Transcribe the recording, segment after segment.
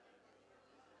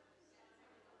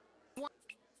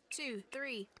2,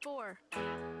 3, 4.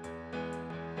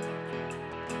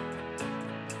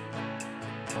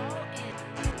 All in.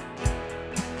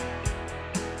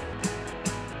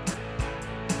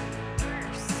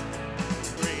 Verse.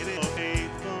 Great is your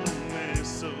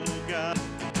faithfulness, O God.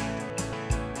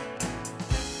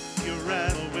 You're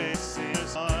always in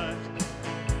our heart.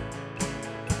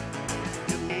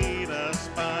 You lead us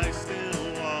by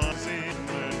still waters in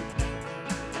word.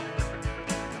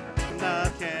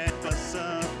 Not kept us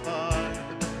apart.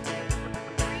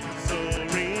 So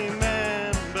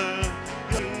remember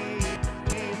your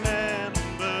children,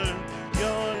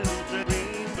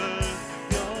 remember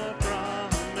your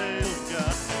promise,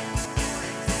 God.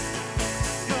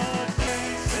 Your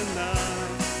grace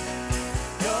enough,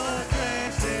 your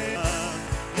grace enough,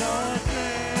 your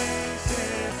grace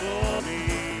is for me.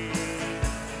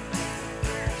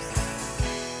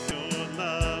 Your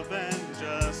love and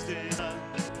justice,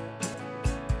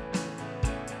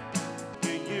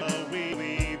 you we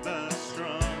lead the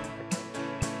strong.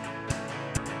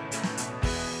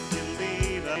 You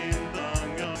lead us in the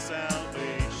song of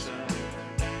salvation.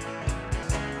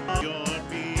 Your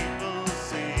people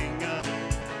sing up.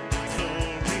 So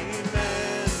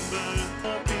remember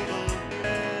your people,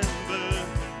 remember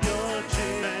your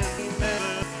children,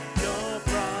 remember your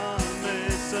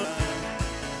promise of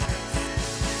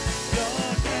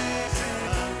your grace is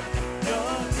enough,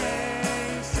 your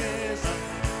grace is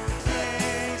enough,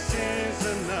 grace is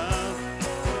enough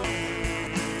for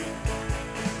me.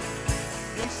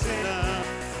 Grace is enough,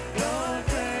 your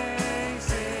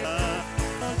grace is enough,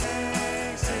 your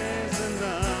grace is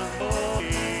enough for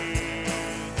me.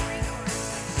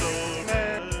 So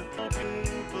remember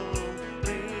people,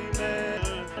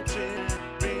 remember children,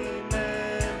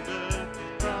 remember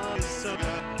promise of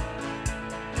God.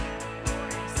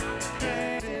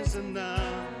 Grace is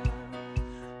enough,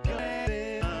 your grace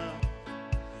is enough,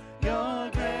 your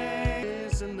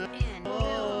grace is enough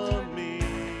for me.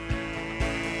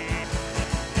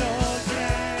 Your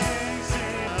grace is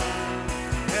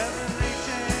enough, heaven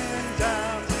reaching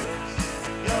down to us.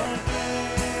 Your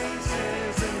grace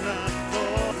is enough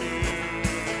for me.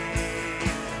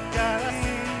 God,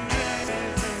 grace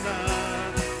is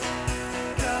enough,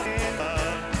 God is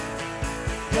enough.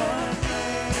 Your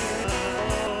grace is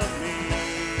enough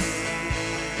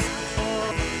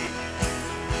for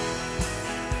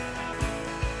me.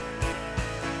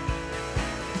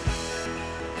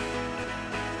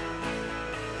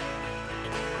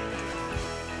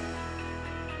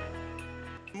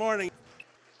 Good morning.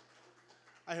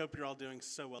 I hope you're all doing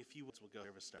so well. If you will go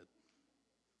here, start.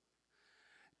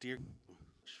 Dear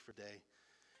for day,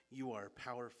 you are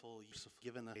powerful. You've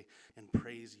given us and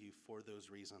praise you for those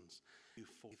reasons. You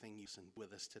for everything you send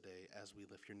with us today as we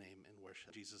lift your name and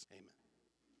worship. Jesus, amen.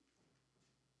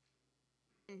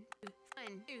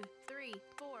 1, 2, 3,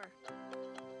 4.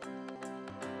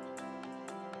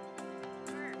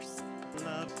 Verse.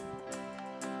 Love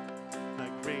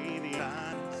like radiant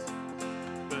eyes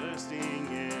bursting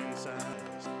inside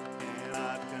us,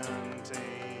 cannot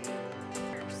contain.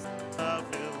 Verse. Love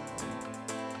will,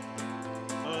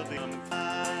 oh, they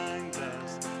find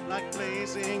us like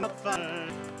blazing fire,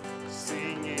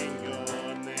 singing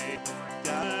your name.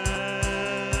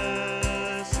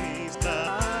 God sees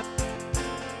the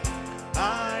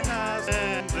I have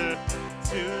surrendered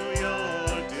to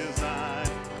your design.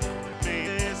 May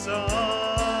this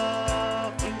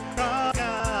offering from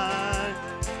God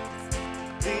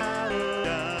be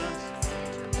ours.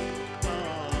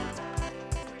 Refrain.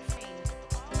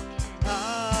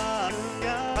 All in.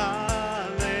 Hallelujah,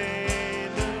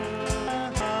 hallelujah,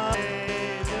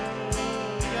 hallelujah.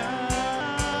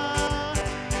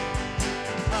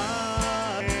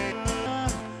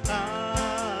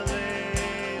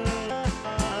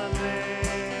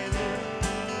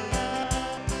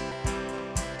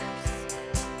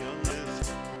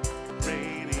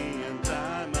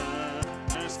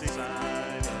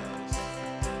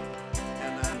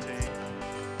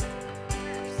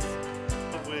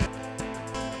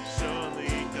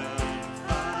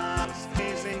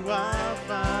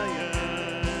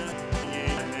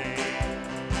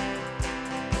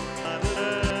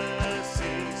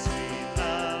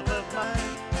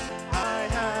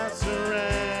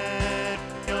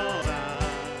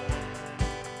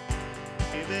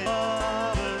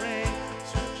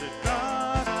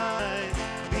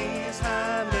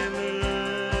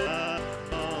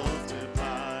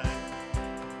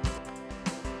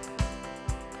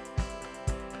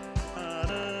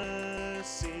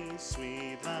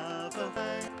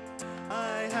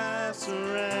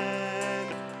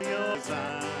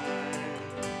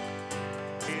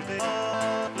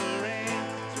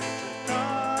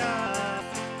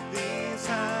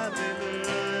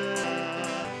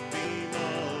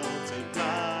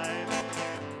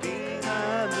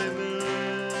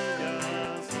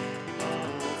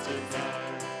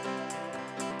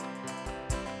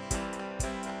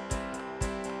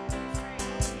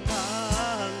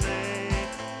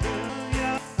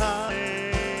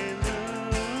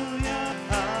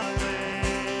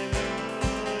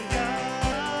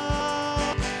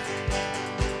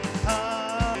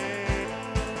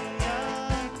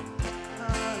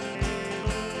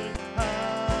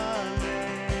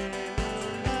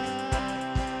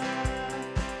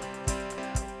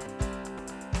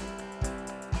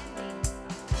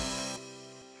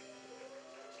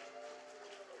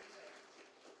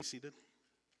 Be seated.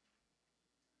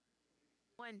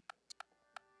 1,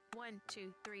 1,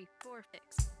 2, 3, 4,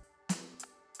 6.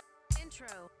 Intro.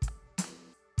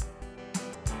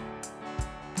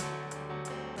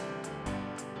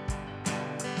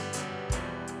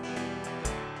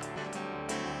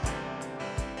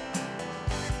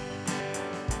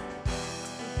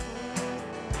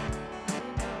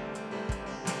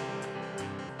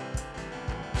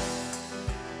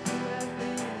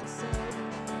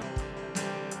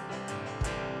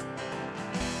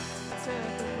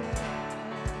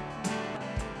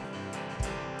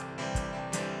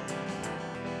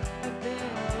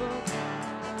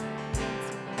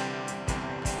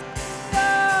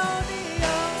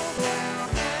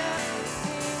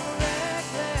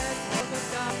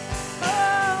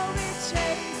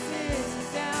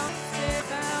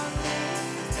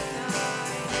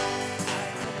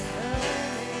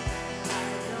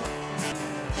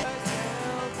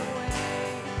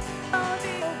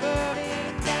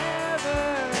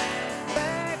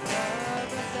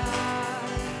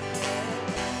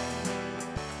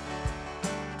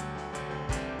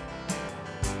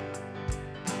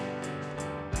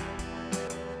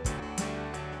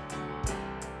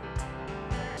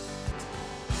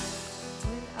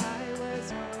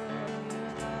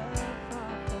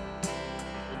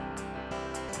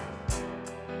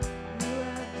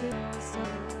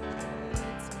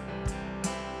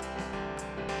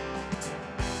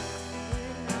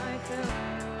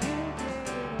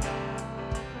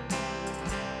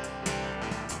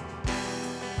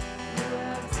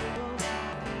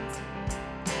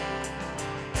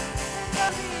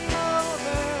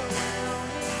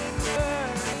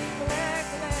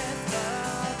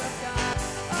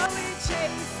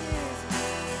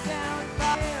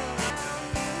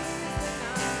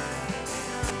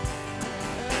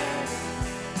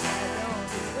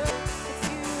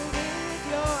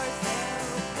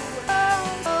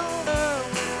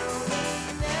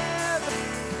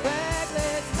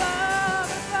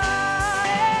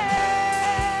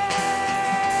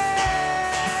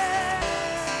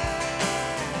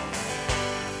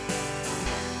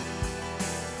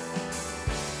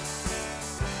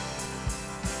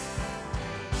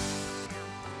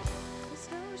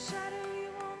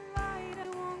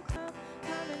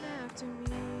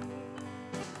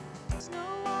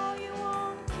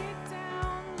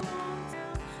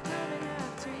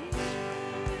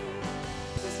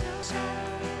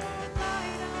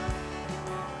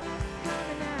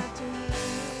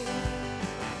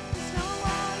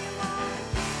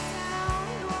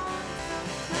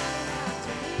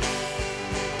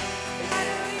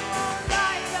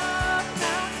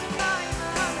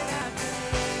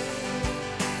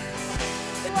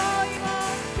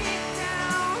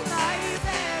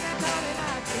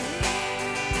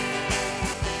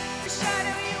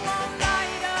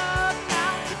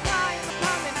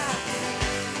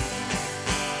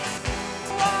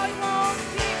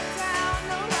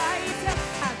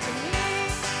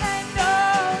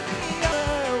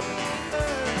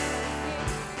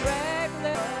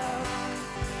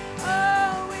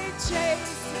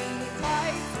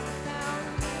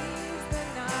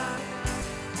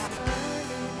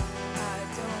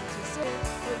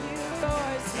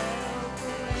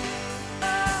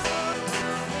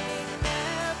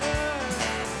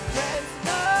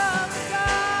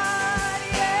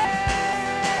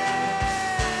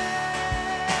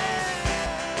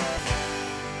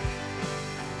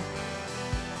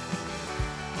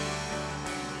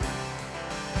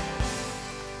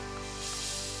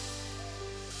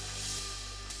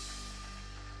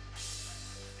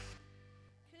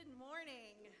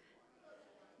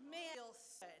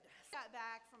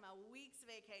 Back from a week's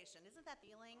vacation. Isn't that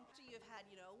feeling? After you've had,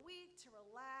 a week to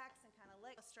relax and kind of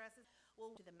let go of stresses,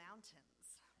 we'll to the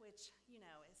mountains, which,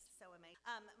 is so amazing.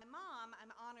 My mom,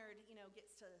 I'm honored,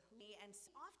 gets to me and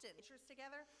often pictures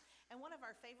together. And one of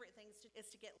our favorite things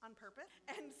is to get on purpose.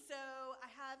 And so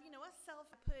I have,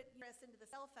 I put us into the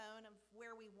cell phone of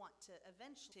where we want to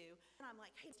eventually. And I'm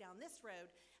like, hey, it's down this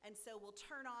road. And so we'll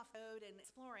turn off road and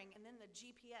exploring. And then the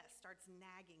GPS starts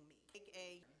nagging me.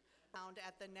 Like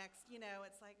at the next,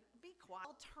 it's like, be quiet,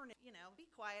 I'll turn it, be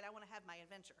quiet, I want to have my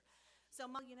adventure. So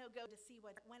Mom, go to see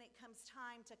when it comes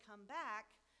time to come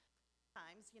back,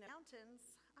 times,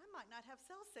 mountains, I might not have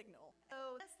cell signal.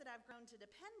 So this that I've grown to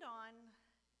depend on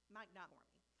might not for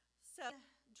me. So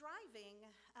driving,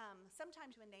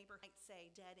 sometimes to a neighbor might say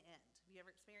dead end. Have you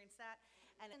ever experienced that?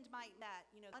 And end might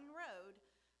that, one road,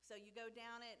 so you go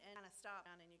down it and kind of stop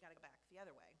down and you got to go back the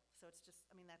other way. So it's just,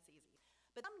 that's easy.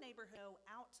 But some neighborhood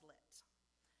outlet.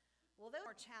 Well, those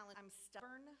are challenging. I'm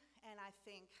stubborn, and I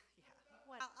think,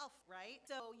 right?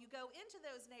 So you go into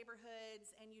those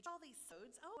neighborhoods and you all these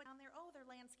roads. Oh, down there, oh, their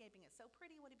landscaping is so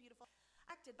pretty. What a beautiful,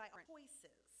 acted by our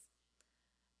choices.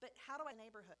 But how do I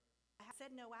neighborhood? I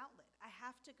said no outlet. I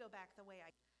have to go back the way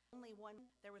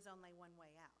there was only one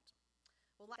way out.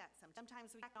 Well, like that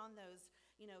sometimes we get on those,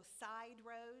 side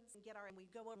roads and we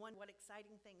go on what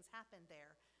exciting things happen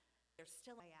there. There's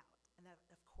still a way out. And that,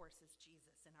 of course, is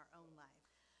Jesus in our own life.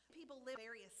 People live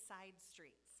various side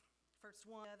streets. First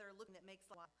one, other looking that makes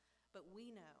life, but we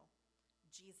know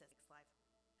Jesus makes life.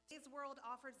 Today's world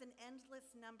offers an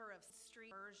endless number of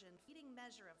street version, fleeting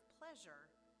measure of pleasure,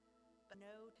 but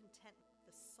no contentment of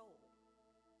the soul.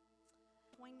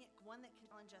 Poignant one that can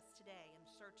challenge us today in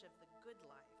search of the good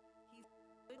life.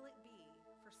 Will it be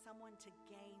for someone to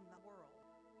gain the world,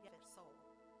 yet their soul?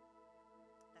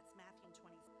 That's Matthew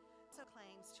 20. Also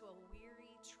claims to a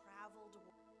weary, traveled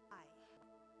life.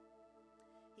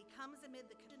 He comes amid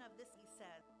the condition of this, he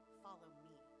said, follow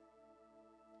me.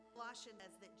 Colossians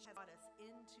says that Jesus brought us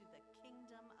into the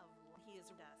kingdom of light. He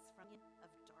has rid us from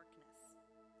of darkness.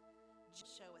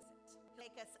 Show us it. He'll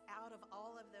take us out of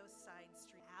all of those side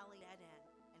street alley dead end,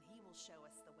 and he will show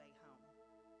us the way home.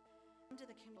 Come to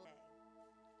the community.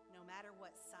 No matter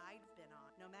what side you've been on,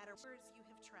 no matter where you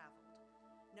have traveled,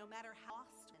 no matter how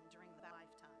often during the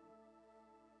lifetime,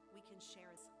 we can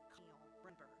share his meal.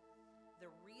 Remember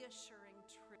the reassuring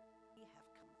truth we have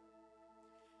come.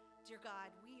 Dear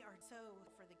God, we are so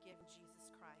for the gift of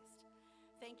Jesus Christ.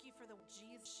 Thank you for the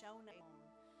Jesus shown at home.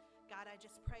 God, I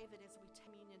just pray that as we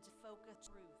communion to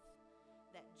focus truth,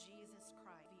 that Jesus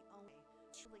Christ, the only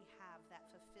truly have that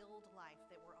fulfilled life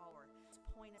that we're all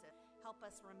point us to help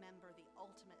us remember the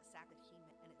ultimate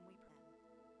sacrifice he made, and we pray.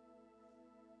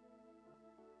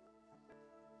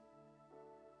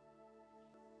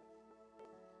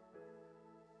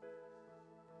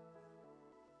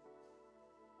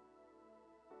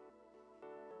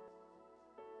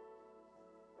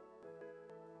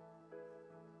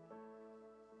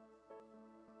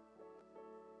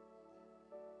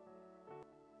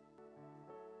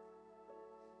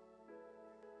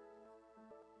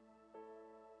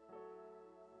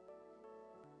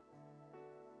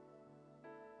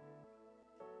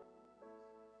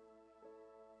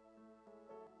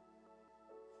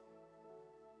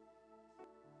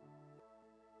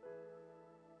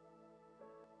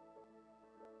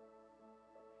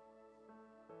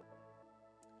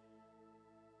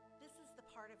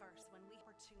 Part of us when we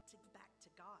are to give back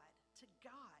to God.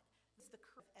 This is the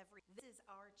curve this is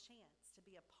our chance to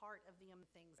be a part of the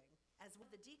things. As one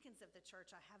of the deacons of the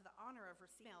church, I have the honor of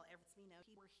receiving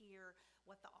we're here,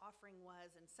 what the offering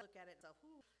was, and so look at it and say,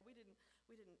 we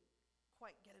didn't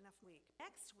quite get enough week.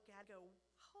 Next week I go,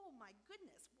 oh my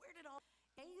goodness, where did all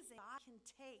amazing God can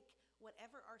take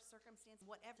whatever our circumstance,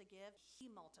 whatever to give, he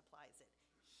multiplies it.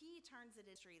 He turns it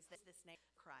into this name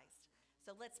of Christ.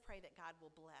 So let's pray that God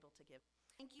will bless to give.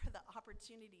 Thank you for the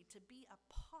opportunity to be a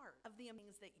part of the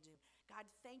things that you do. God,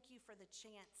 thank you for the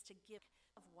chance to give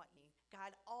of what you.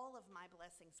 God, all of my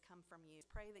blessings come from you.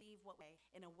 Pray that you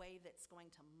in a way that's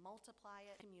going to multiply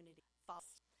it. Community.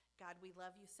 God, we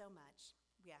love you so much.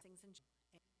 We ask things in Jesus'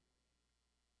 name.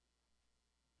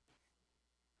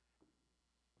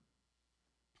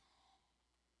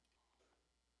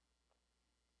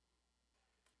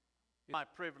 It's my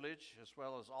privilege as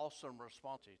well as awesome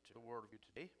responsibility to the word of you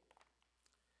today.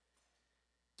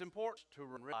 It's important to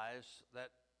realize that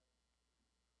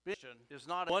mission is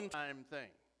not a one-time thing.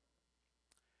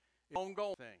 It's an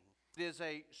ongoing thing. It is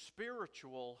a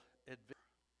spiritual adventure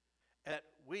that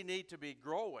we need to be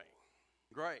growing,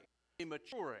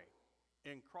 maturing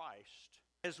in Christ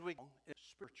as we go in a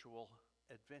spiritual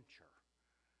adventure.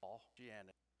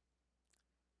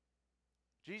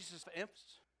 Jesus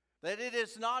emphasized that it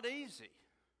is not easy.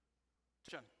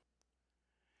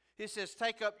 He says,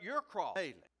 take up your cross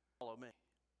daily, follow me.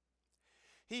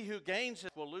 He who gains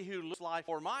it will lose. He who loses life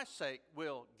for my sake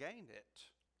will gain it.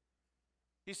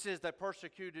 He says, they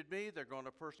persecuted me, they're going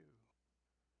to persecute you.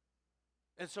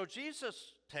 And so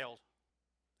Jesus tells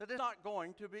that it's not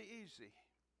going to be easy.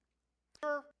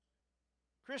 Your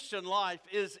Christian life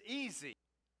is easy.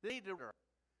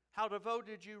 How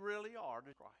devoted you really are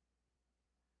to Christ.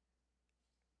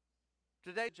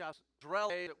 Today, just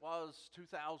as it was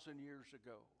 2,000 years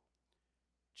ago,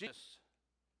 Jesus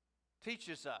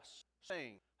teaches us,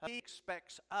 saying he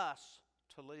expects us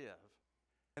to live.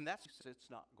 And that's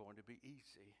it's not going to be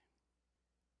easy.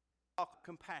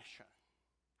 Compassion,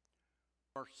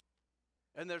 mercy.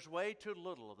 And there's way too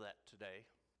little of that today.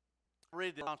 I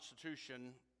read the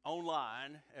Constitution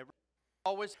online.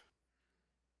 Always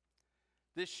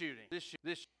this shooting.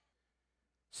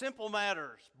 Simple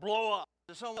matters blow up.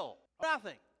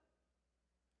 Nothing.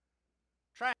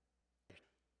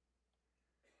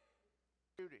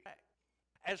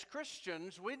 As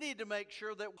Christians, we need to make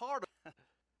sure that we're part of it.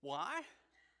 Why?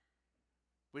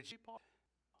 Would you part?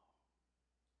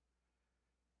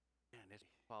 And it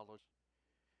follows.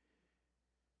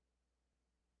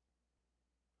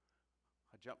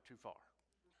 I jumped too far.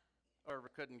 Or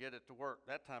couldn't get it to work.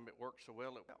 That time it worked so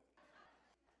well.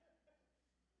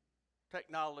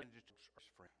 Technology is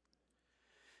free.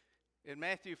 In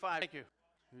Matthew 5, thank you.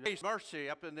 Grace, mercy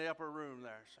up in the upper room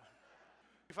there. So.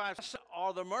 5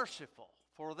 are the merciful,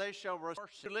 for they shall receive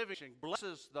mercy. Living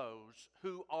blesses those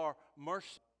who are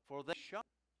merciful, for they shall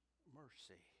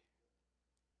mercy.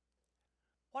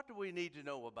 What do we need to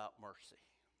know about mercy?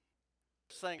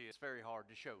 This thing is very hard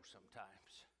to show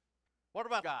sometimes. What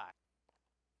about a guy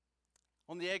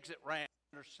on the exit ramp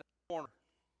in the corner?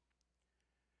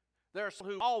 There are some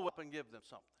who all up and give them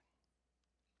something.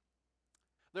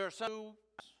 There are some who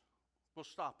will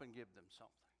stop and give them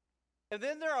something. And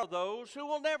then there are those who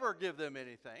will never give them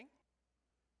anything.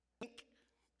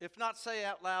 If not say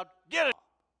out loud, get it.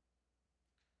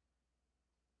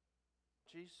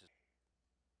 Jesus.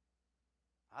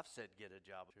 I've said get a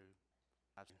job too.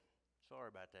 Sorry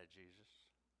about that, Jesus.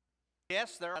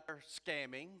 Yes, they're out there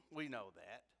scamming. We know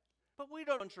that. But we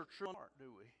don't answer true heart,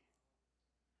 do we?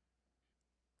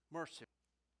 Mercy.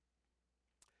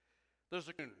 There's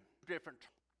a different.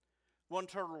 One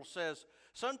turtle says,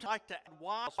 sometimes like to add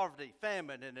wild poverty,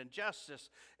 famine, and injustice,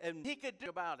 and he could do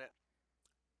about it.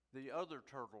 The other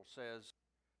turtle says,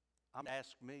 ask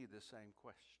me the same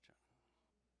question.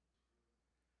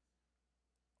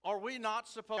 Are we not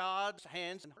supposed to God's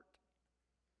hands and heart?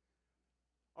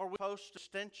 Are we supposed to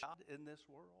stench God in this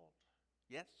world?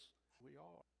 Yes, we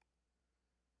are.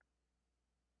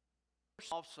 We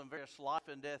solve some various life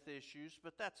and death issues,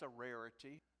 but that's a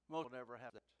rarity. Most will never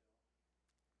have that.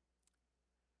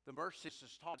 The mercy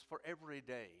is taught us for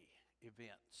everyday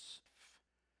events.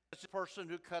 It's a person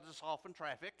who cuts us off in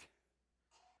traffic,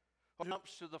 or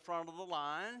jumps to the front of the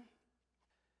line,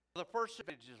 the person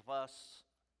who of us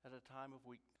at a time of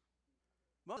weakness.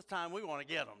 Most of the time we want to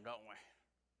get them, don't we?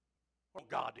 Oh,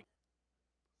 God.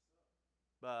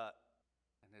 But,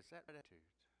 and is that attitude?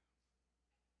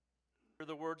 Hear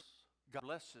the words, God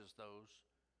blesses those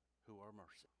who are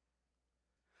merciful.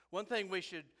 One thing we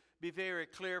should be very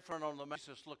clear from on the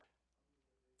message. Look,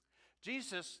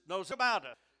 Jesus knows about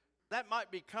us. That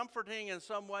might be comforting in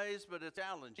some ways, but it's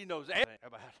challenging. He knows everything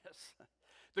about us.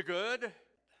 The good.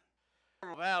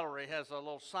 Valerie has a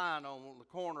little sign on the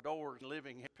corner door,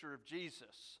 living picture of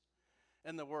Jesus,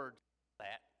 and the word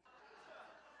that.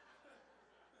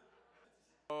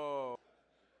 Oh,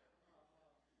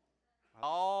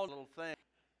 all little thing.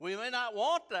 We may not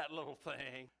want that little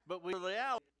thing, but we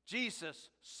reality. Jesus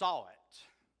saw it.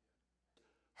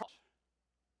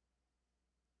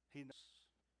 He knows.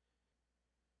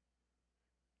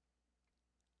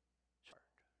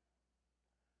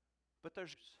 But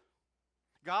there's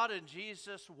God and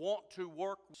Jesus want to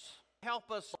work,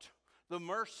 help us the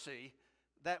mercy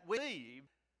that we need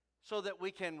so that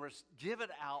we can give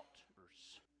it out.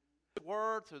 The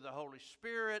Word, through the Holy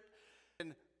Spirit,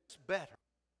 and it's better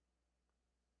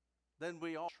than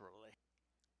we are naturally.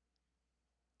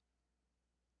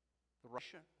 The right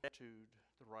attitude,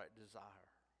 the right desire.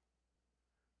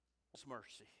 It's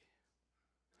mercy.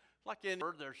 Like in the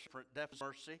Word, there's different definitions of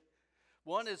mercy.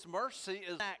 One is mercy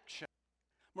is action.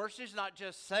 Mercy is not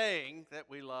just saying that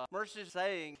we love. Mercy is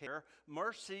saying here,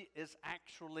 mercy is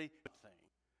actually a thing.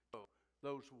 So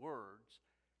those words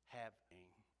have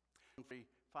meaning.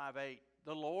 5:8,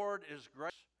 the Lord is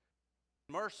gracious,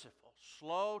 merciful,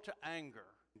 slow to anger,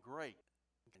 great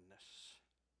goodness.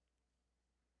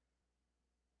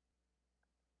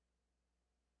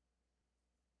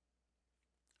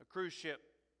 A cruise ship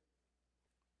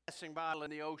passing by in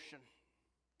the ocean.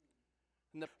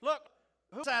 And look,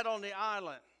 who's that on the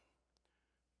island?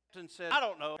 And said, I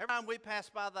don't know. Every time we pass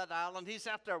by that island, he's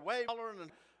out there waving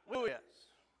and who is?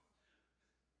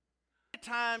 Every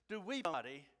time do we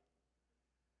somebody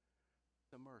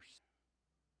the mercy.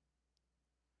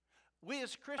 We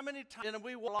as Christians, how many times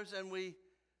we walk and we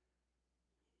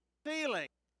feeling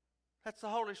that's the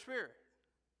Holy Spirit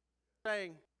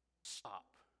saying, stop.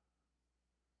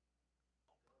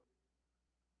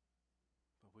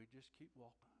 But we just keep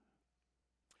walking.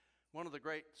 One of the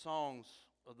great songs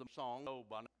of the song, oh,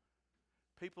 by now,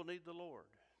 people need the Lord.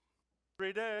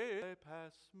 Every day they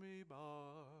pass me by,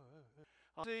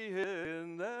 I see it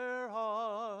in their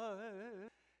eyes,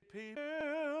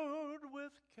 filled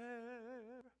with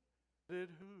care, that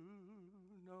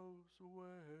who knows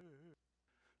where.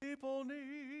 People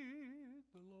need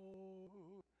the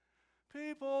Lord.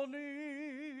 People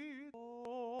need the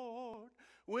Lord.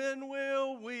 When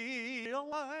will we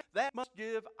realize that must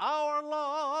give our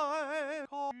life?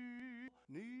 'Cause we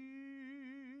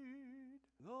need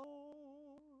the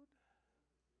Lord.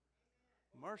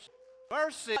 Mercy.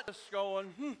 Mercy is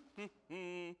going,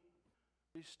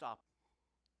 He stopped.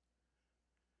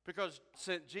 Because God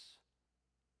sent Jesus,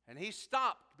 and He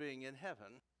stopped being in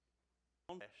heaven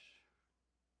on the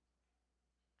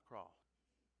cross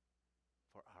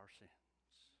for our sins.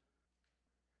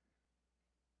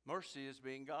 Mercy is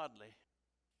being godly.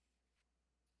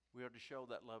 We are to show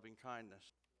that loving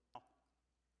kindness.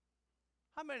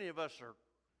 How many of us are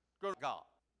going to God?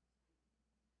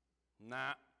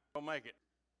 Nah, don't make it.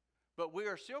 But we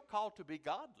are still called to be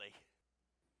godly.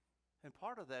 And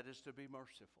part of that is to be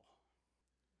merciful.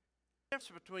 The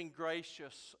difference between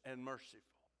gracious and merciful.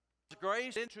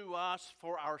 Grace into us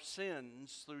for our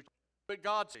sins, but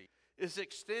God's is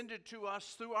extended to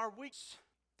us through our weaknesses.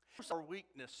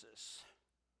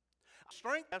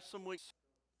 Strength has some weaknesses.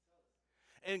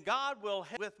 And God will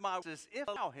help with my weaknesses if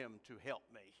I allow Him to help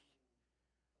me.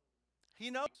 He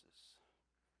knows.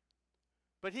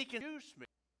 But He can use me.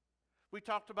 We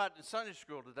talked about it in Sunday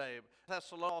school today.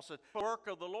 Thessalonians said, the work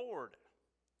of the Lord.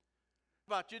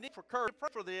 About you need for courage, pray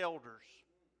for the elders.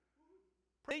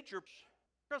 Preachers.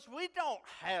 Because we don't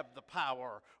have the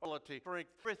power or ability for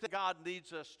everything God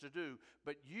needs us to do,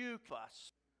 but you give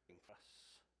us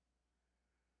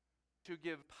to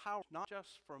give power not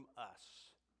just from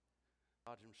us,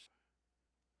 God Himself.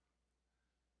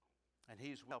 And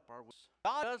He's will help our weakness.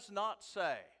 God does not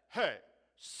say, hey,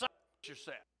 suck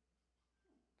yourself.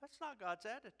 That's not God's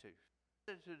attitude.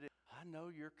 I know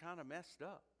you're kind of messed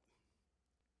up,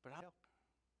 but I'll help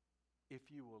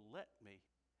if you will let me.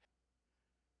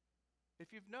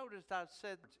 If you've noticed, I've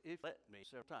said, if let me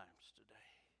several times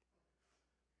today.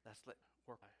 That's let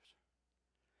work lives.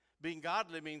 Being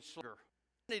godly means surrender.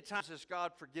 How many times has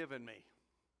God forgiven me?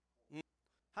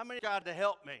 How many God to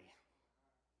help me?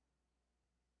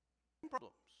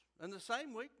 Problems and the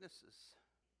same weaknesses.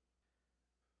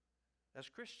 As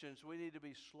Christians, we need to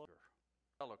be slower,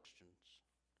 fellow Christians.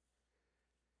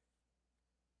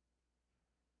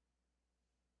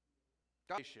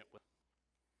 God patient with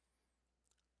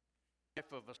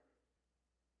of us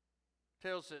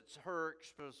tells it her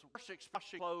first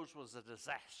expression clothes was a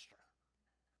disaster.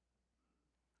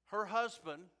 Her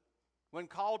husband, when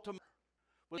called to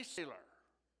was a sailor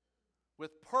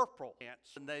with purple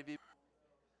pants and navy.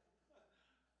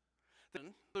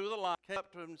 Then through the line came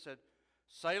up to him and said,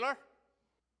 "Sailor,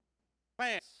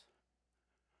 pants."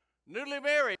 Newly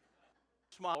married,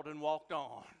 smiled and walked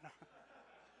on.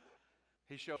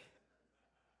 He showed.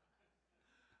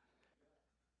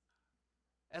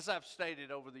 As I've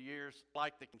stated over the years,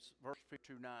 like the verse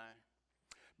 2:9,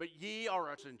 but ye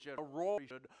are a royal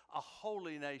priesthood, a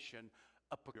holy nation,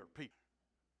 a peculiar people.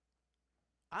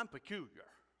 I'm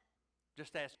peculiar.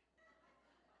 Just ask.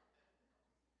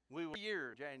 We were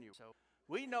here in January, so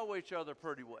we know each other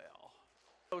pretty well.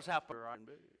 Knows how peculiar I can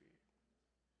be.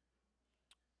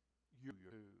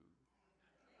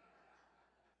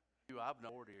 You, I've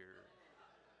known here.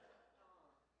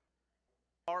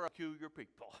 Are peculiar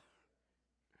people.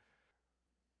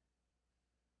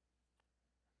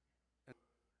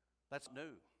 That's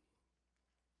new.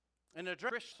 In the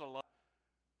Christian life,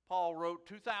 Paul wrote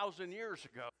 2,000 years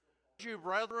ago, "You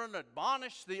brethren,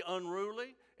 admonish the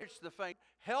unruly, it's the faint,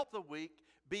 help the weak,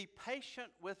 be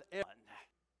patient with everyone."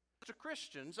 To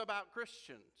Christians about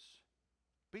Christians.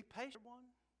 Be patient with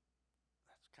one.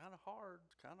 That's kind of hard.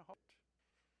 It's kind of hard.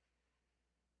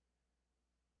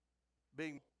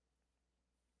 Being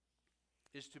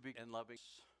is to be in loving.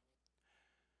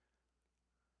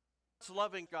 It's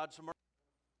loving God's mercy.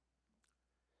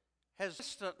 Has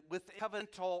instant with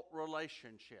covenantal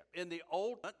relationship in the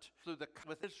Old Testament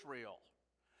with Israel,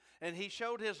 and He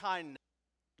showed His kindness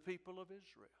to the people of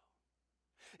Israel.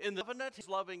 In the covenant, He's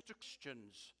loving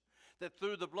Christians, that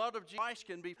through the blood of Jesus Christ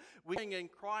can be in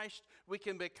Christ, we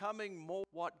can becoming more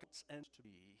what God's ends to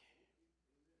be.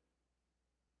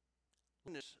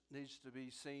 This needs to be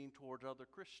seen toward other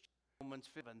Christians. Romans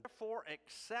 5. Therefore,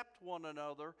 accept one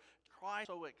another. Christ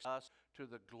so accepts us to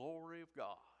the glory of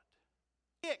God.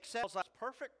 He accepts us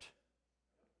perfect?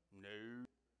 No.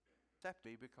 Accept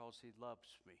me because He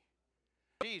loves me.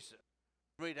 Jesus,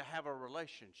 for me to have a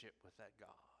relationship with that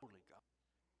God, holy God.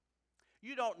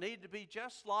 You don't need to be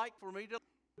just like for me to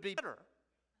be better.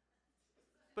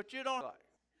 But you don't like.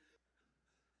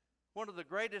 One of the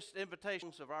greatest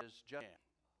invitations of ours is Jan.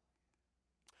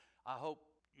 I hope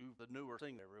you, the newer,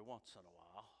 sing every once in a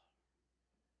while.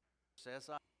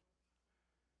 Says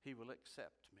He will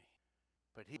accept me.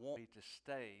 But He wants me to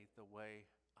stay the way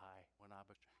when I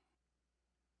became.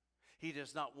 He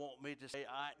does not want me to say,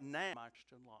 I now my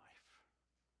Christian life.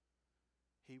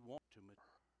 He wants to mature,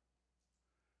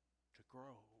 to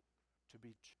grow, to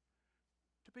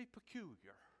be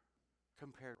peculiar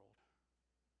compared to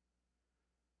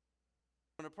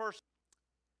when a person,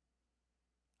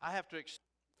 I have to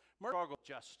struggle with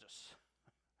justice.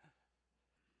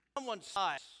 Someone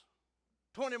dies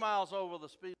 20 miles over the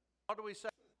speed. What do we say?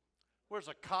 Where's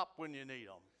a cop when you need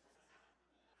them?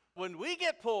 When we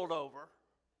get pulled over,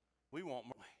 we want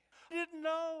more. I didn't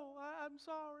know. I'm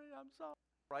sorry.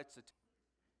 Writes it.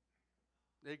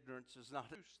 Ignorance is not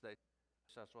use.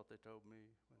 That's what they told me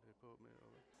when they pulled me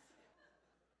over.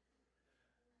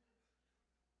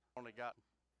 Only got.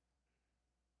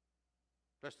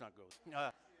 Let's not go.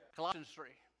 Colossians 3.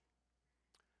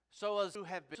 So as you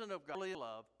have been of godly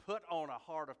love, put on a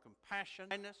heart of compassion,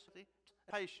 kindness,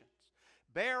 patience,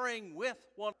 bearing with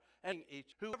one and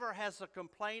each. Whoever has a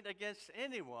complaint against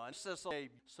anyone,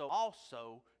 so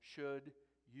also should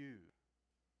you.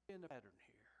 In the pattern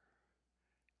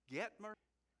here. Get mercy.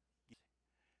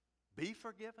 Be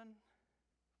forgiven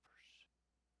first.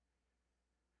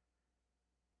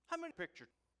 How many pictures?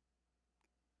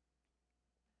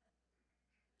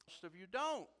 Most of you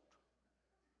don't.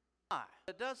 Why?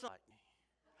 It doesn't like me.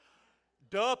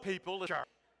 Duh, people,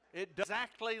 it does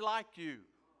exactly like you.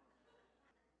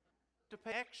 To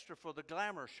pay extra for the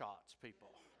glamour shots,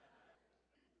 people.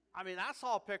 I mean, I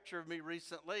saw a picture of me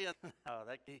recently, and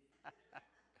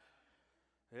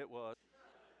it was.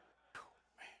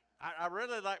 I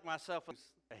really like myself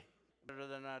better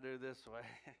than I do this way.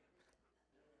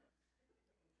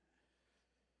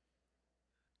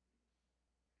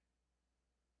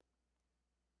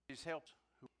 He's helped.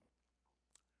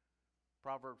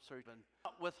 Proverbs 3,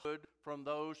 not withhold from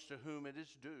those to whom it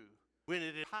is due. When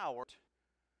it is power,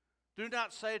 do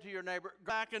not say to your neighbor,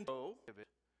 go back and go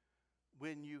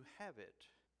when you have it.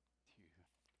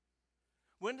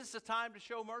 When is the time to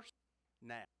show mercy?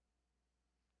 Now.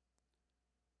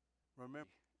 Remember,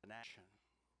 an action,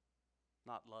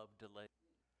 not love delayed.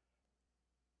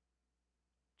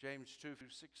 James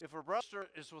 2:6. If a brother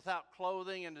is without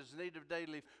clothing and is in need of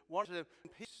daily, one of them,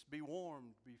 peace, be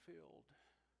warmed, be filled.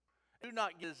 Do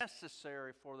not get as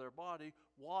necessary for their body.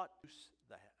 What is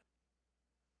that?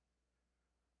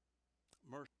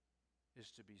 Mercy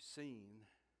is to be seen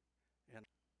in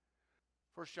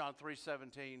 1 John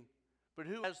 3:17. But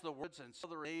who has the words and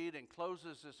other need and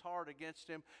closes his heart against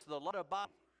him? The Lord abide.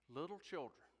 Little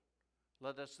children,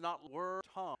 let us not word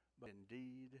tongue, but in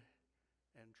deed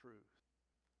and truth.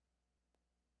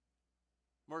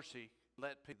 Mercy,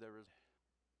 let people there is.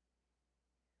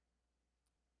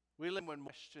 We live in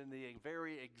question the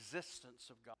very existence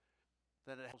of God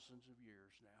that is thousands of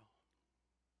years now.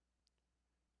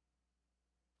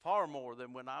 Far more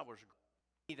than when I was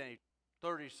a teenager,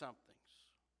 30-somethings.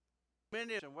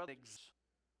 Many of them well exist.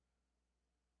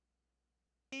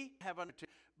 We have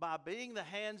undertaken by being the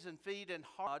hands and feet and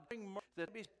heart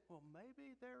that maybe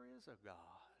there is a God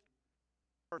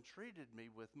who treated me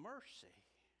with mercy.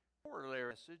 Corollary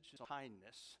message is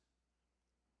kindness.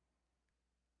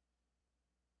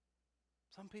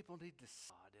 Some people need to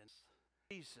see God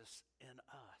in Jesus in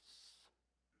us.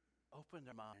 Open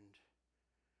their mind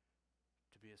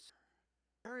to be a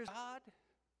sinner. There is God.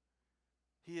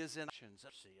 He is in actions.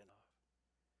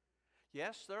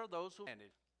 Yes, there are those who manage.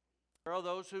 There are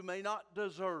those who may not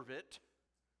deserve it.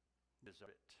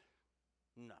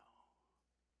 No.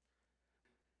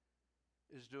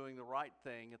 Is doing the right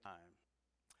thing at the time.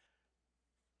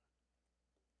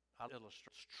 I'll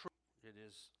illustrate. It's true. It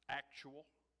is actual.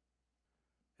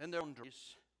 And there are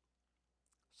boundaries.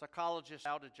 Psychologist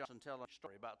Alda Johnson telling a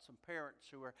story about some parents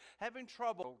who are having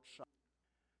trouble with son.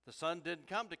 The son didn't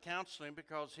come to counseling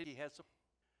because he has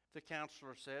the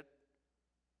counselor said,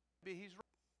 maybe he's right.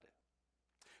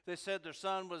 They said their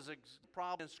son was a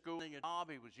problem in school, a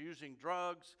job, he was using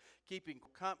drugs, keeping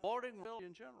boarding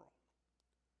in general.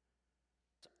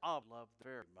 I love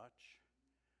very much.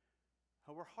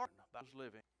 We're hardened about his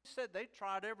living. He said they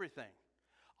tried everything.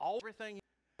 Everything.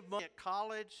 Money at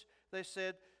college, they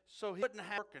said, so he wouldn't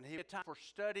have work and he had time for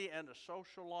study and a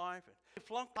social life. And he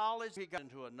flunked college, he got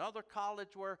into another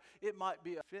college where it might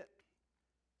be a fit.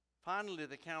 Finally,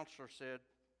 the counselor said,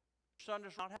 your son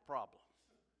does not have a problem.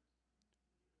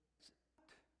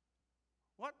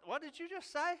 What did you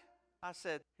just say? I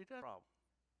said, he doesn't have a problem.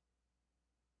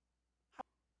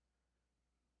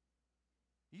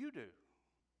 You do.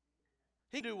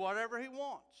 He can do whatever he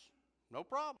wants. No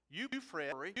problem. You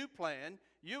fret, you plan,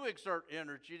 you exert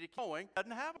energy to keep going.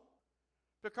 Doesn't have it.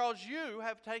 Because you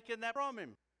have taken that from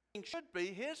him. It should be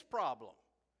his problem.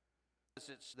 Because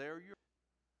it's there.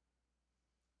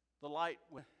 The light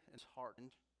is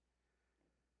hardened.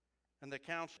 And the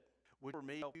counselor would for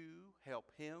me help you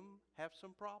help him have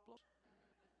some problems.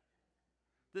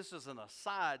 This is an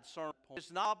aside sermon.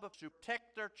 It's not to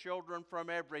protect their children from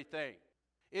everything.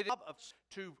 It is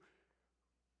to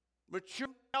mature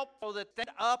help so that they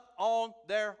stand up on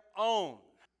their own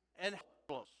and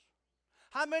helpless.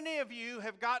 How many of you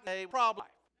have gotten a problem?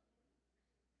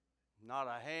 Not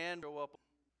a hand go up.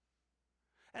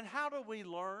 And how do we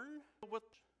learn?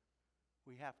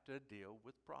 We have to deal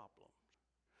with problems.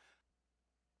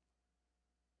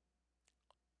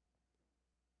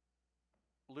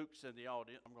 Luke's in the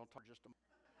audience. I'm going to talk just a moment.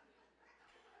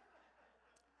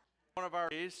 One of our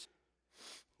days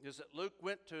is that Luke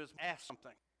went to his ask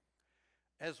something,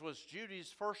 as was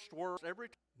Judy's first words every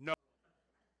time. No.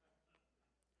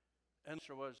 And the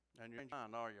answer was, and you're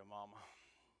fine, are you, Mama?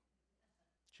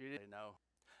 She didn't know.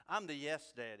 I'm the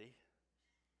yes daddy,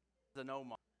 the no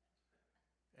mom.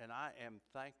 And I am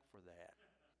thankful for that.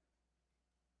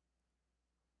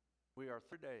 We are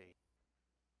today,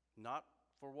 not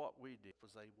for what we did,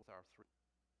 was able with our three.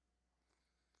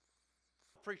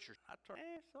 Preachers,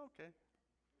 it's okay.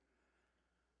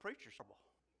 Preachers, terrible.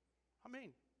 I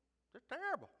mean, they're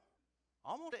terrible.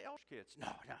 Almost the elder kids. No,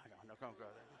 don't go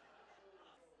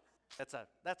there.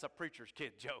 That's a preacher's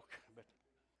kid joke. But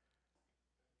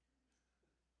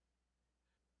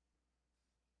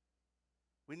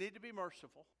we need to be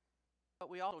merciful, but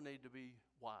we also need to be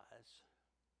wise.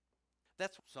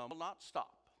 That's why some will not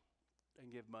stop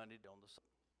and give money on the side.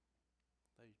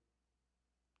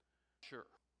 Sure.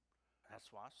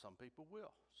 That's why some people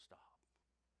will stop,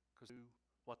 because do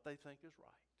what they think is right.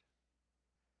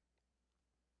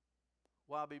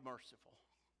 Why be merciful?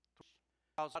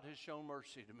 Because God has shown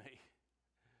mercy to me.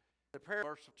 The prayer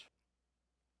mercy.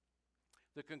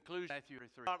 The conclusion, Matthew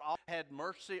 3. God had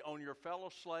mercy on your fellow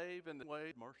slave in the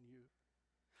way mercy on you.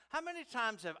 How many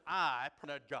times have I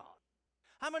prayed God?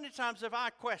 How many times have I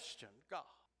questioned God?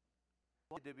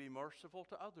 Why to be merciful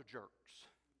to other jerks?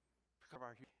 Because of our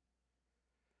humanity.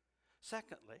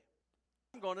 Secondly,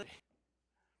 I'm going to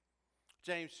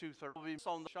James 2:30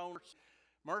 on the shoulders.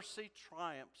 Mercy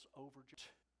triumphs over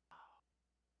judgment.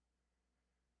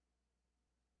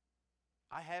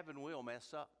 I have and will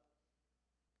mess up.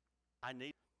 I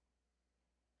need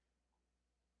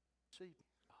to see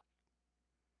God.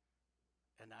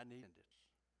 And I need it.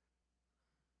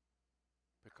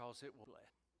 Because it will bless.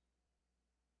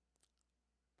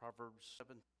 Proverbs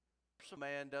 7. A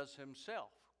man does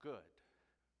himself good.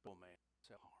 No man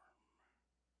self harm.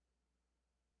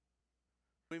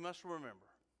 We must remember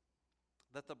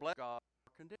that the blessed God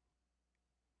condemns.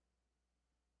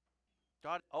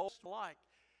 God also like,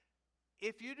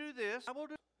 if you do this, I will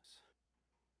do this.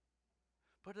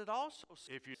 But it also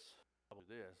says, if you do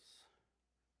this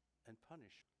and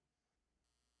punish.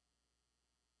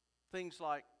 Things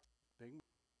like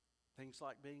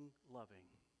being loving,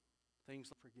 things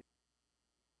like forgiving.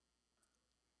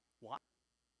 Why?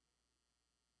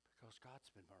 Because God's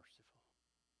been merciful.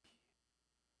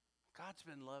 God's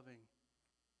been loving.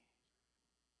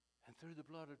 And through the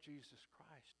blood of Jesus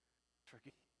Christ,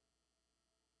 forgive.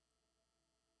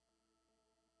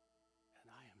 And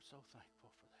I am so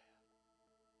thankful for that.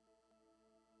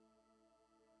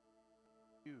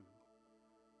 You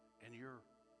and your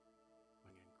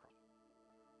in Christ.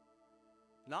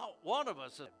 Not one of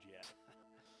us has yet.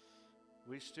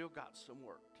 We still got some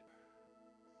work to do.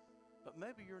 But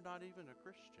maybe you're not even a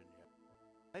Christian yet.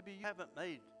 Maybe you haven't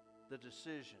made the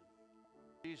decision.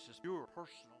 Jesus, your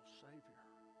personal Savior.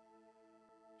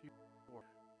 You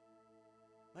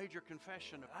made your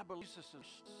confession of, I believe Jesus is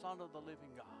the Son of the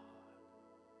living God.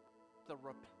 The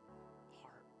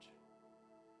heart.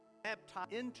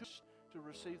 Baptized into to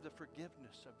receive the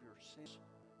forgiveness of your sins.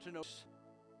 To know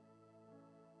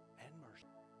and mercy.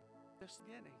 This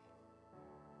beginning.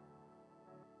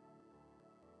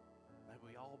 May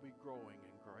we all be growing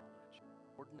in knowledge.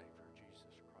 Lord and Savior Jesus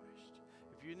Christ.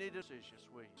 If you need a decision,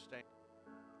 we stand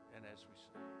and as we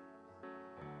sing.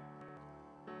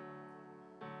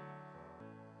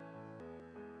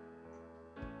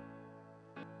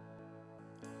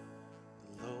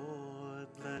 Lord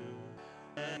bless you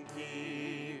and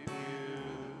keep you.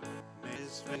 May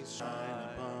His face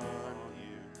shine upon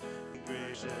you. Be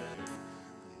gracious.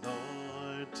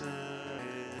 Lord turn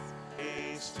His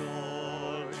face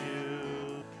toward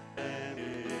you and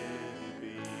give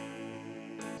you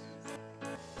peace.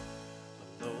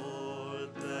 The Lord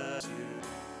bless you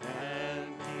and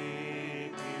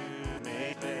keep you.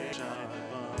 May His face shine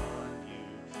upon you.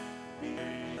 Be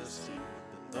gracious.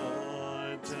 The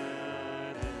Lord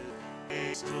turn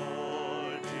His face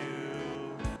toward you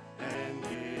and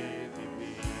give you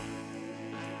peace.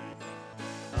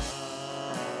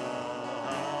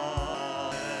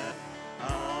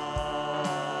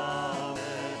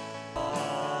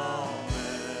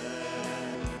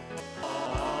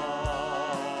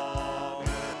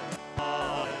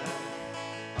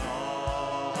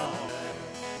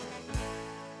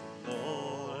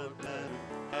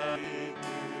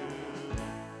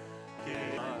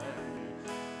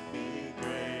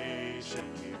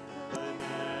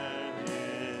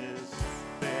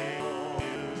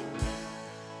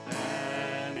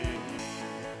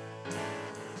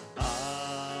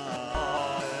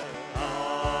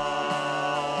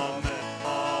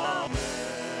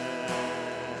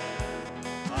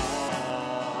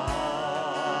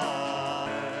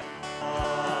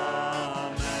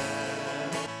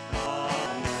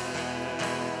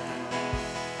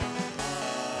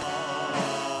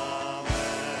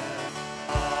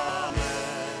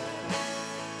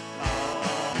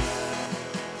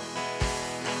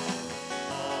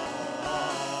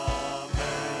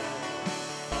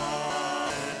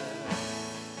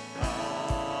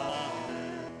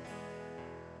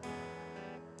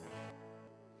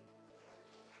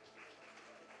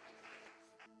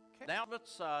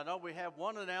 announcements. I know we have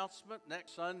one announcement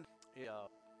next Sunday.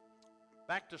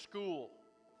 Back to school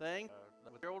thing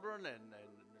with children, and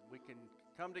we can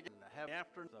come together and have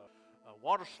after the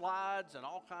water slides and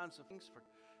all kinds of things for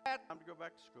time to go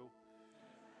back to school.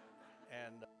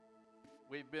 And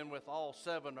we've been with all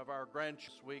 7 of our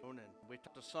grandchildren this week, and we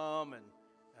talked to some, and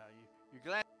you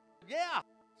glad? Yeah.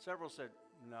 Several said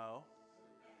no,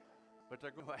 but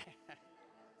they're going away.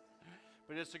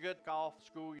 But it's a good call for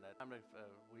school. That time if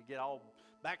we get all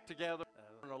back together,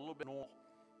 learn a little bit more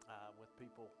with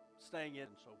people staying in.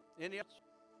 So, any else?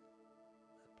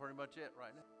 That's pretty much it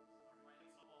right now.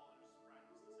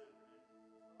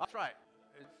 That's right.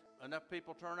 If enough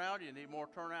people turn out, you need more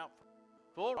turnout.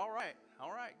 Full. All right.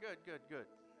 Good.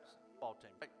 Ball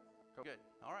team. Right. Good.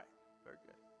 All right. Very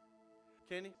good.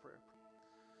 Kenny, prayer.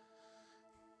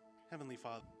 Heavenly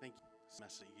Father, thank you for the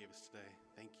message that you gave us today.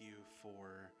 Thank you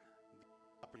for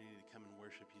the opportunity to come and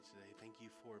worship you today. Thank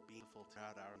you for being full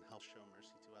throughout our and help show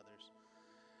mercy to others.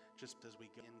 Just as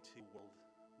we go into the world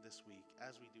this week,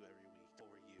 as we do every week, for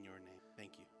you in your name.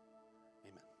 Thank you.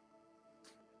 Amen.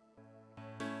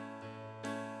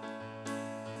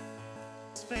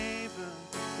 His favor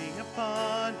be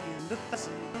upon you, the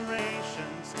blessing rain.